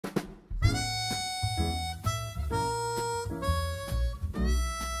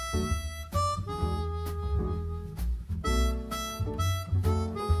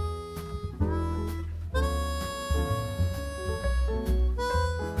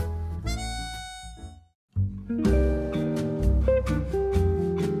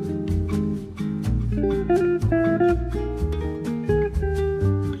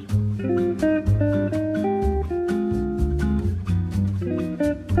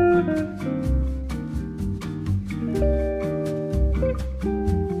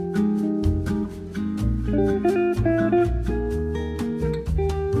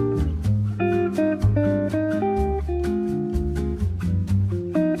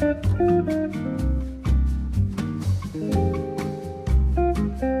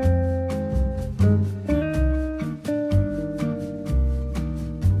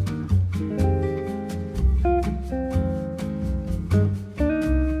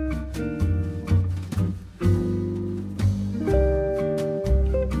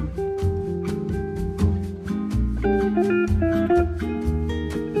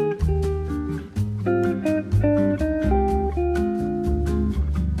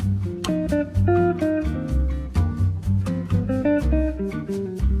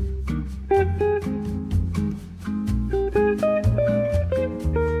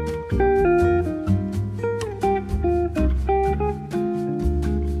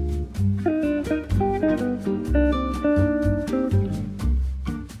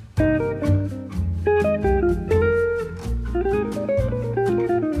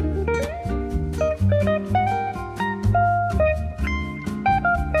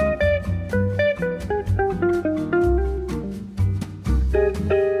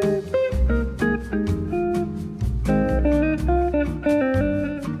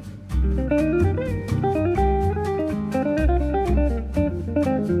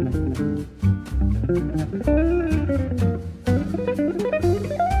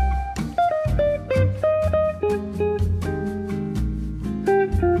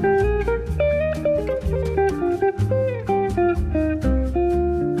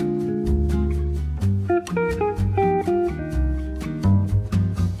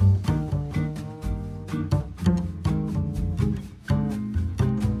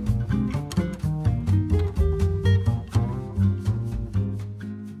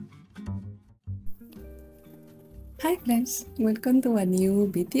Hi friends, welcome to a new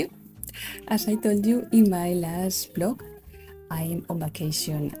video. As I told you in my last vlog, I'm on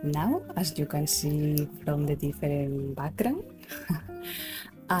vacation now, as you can see from the different background.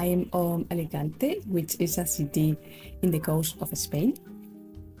 I'm on Alicante, which is a city in the coast of Spain.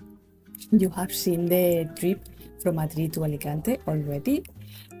 You have seen the trip from Madrid to Alicante already,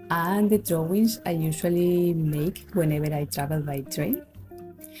 and the drawings I usually make whenever I travel by train.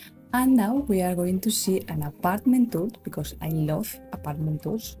 And now we are going to see an apartment tour, because I love apartment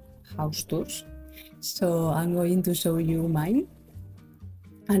tours, house tours. So I'm going to show you mine.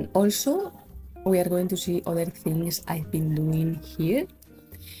 And also we are going to see other things I've been doing here.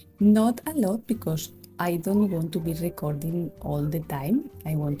 Not a lot, because I don't want to be recording all the time.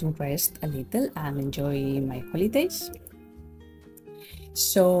 I want to rest a little and enjoy my holidays.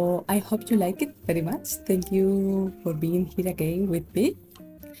 So I hope you like it very much. Thank you for being here again with me.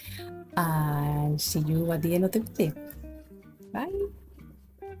 And see you at the end of the video. Bye!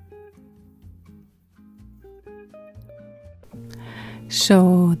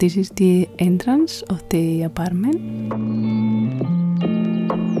 So this is the entrance of the apartment.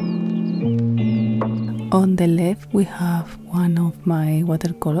 On the left we have one of my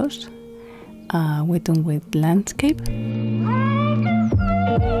watercolors, a wet on wet landscape.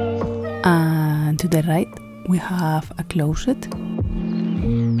 And to the right we have a closet.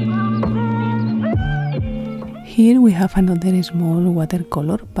 Here we have another small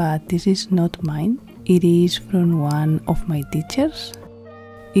watercolor, but this is not mine. It is from one of my teachers.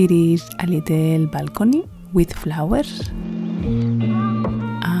 It is a little balcony with flowers.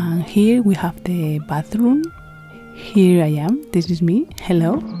 And here we have the bathroom. Here I am. This is me.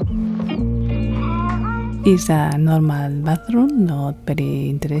 Hello. It's a normal bathroom, not very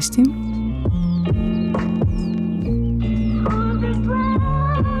interesting.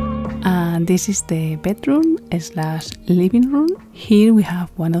 And this is the bedroom / living room. Here we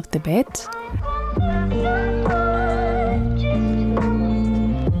have one of the beds.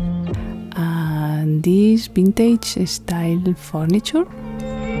 And this vintage style furniture.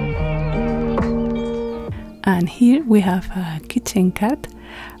 And here we have a kitchen card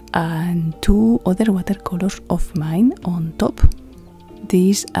and two other watercolors of mine on top.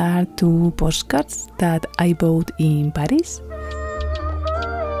 These are two postcards that I bought in Paris.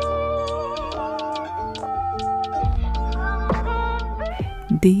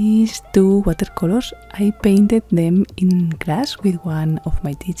 These two watercolors, I painted them in glass with one of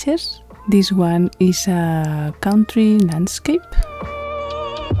my teachers. This one is a country landscape.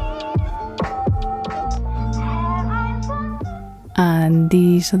 And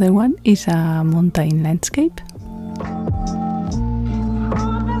this other one is a mountain landscape.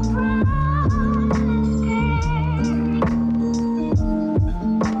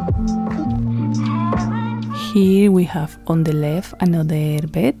 Here we have on the left another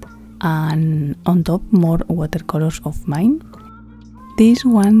bed and on top more watercolors of mine. These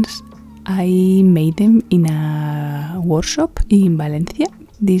ones I made them in a workshop in Valencia.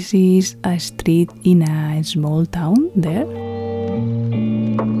 This is a street in a small town there.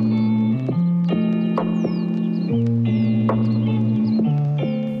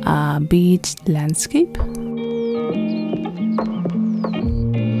 A beach landscape.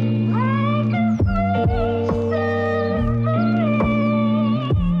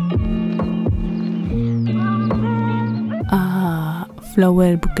 A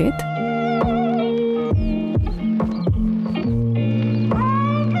flower bouquet.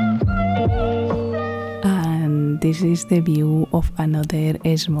 And this is the view of another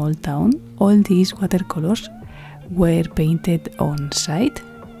small town. All these watercolors were painted on site.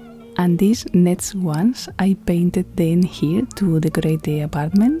 And these next ones I painted them here to decorate the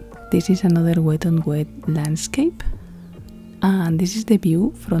apartment. This is another wet on wet landscape. And this is the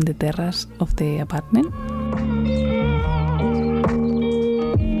view from the terrace of the apartment.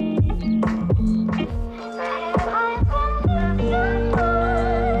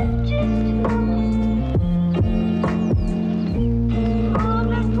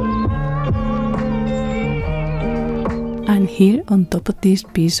 And here on top of this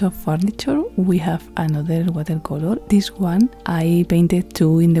piece of furniture we have another watercolor. This one I painted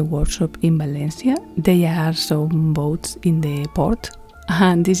too in the workshop in Valencia. There are some boats in the port.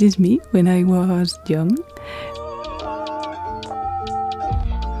 And this is me when I was young.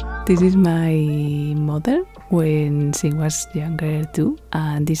 This is my mother when she was younger too.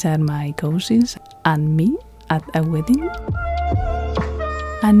 And these are my cousins and me at a wedding.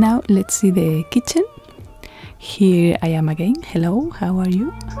 And now let's see the kitchen. Here I am again. Hello, how are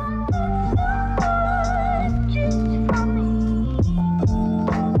you?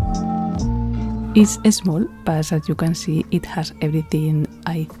 It's small, but as you can see, it has everything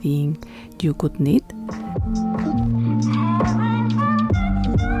I think you could need.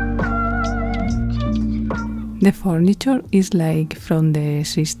 The furniture is like from the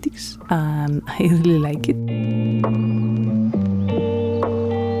 60s and I really like it.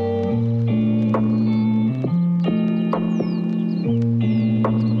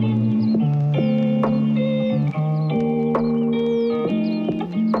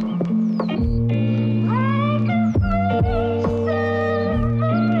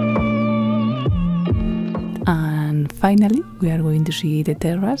 Finally, we are going to see the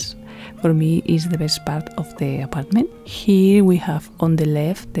terrace. For me, is the best part of the apartment. Here we have on the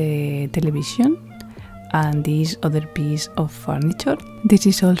left the television and this other piece of furniture. This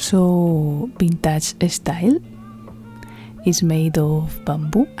is also vintage style. It's made of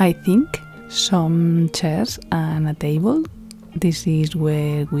bamboo, I think. Some chairs and a table. This is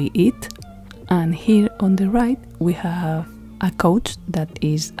where we eat. And here on the right we have a couch that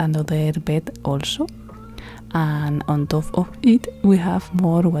is another bed also. And on top of it we have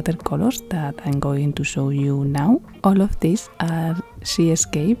more watercolors that I'm going to show you now. All of these are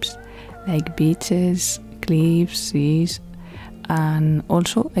seascapes like beaches, cliffs, seas, and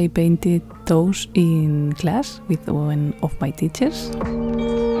also I painted those in class with one of my teachers.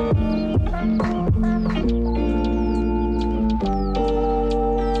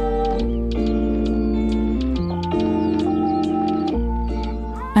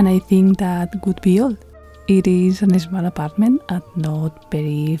 And I think that would be all. It is a small apartment and not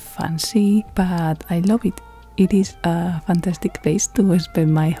very fancy, but I love it. It is a fantastic place to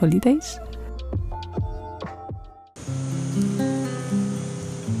spend my holidays.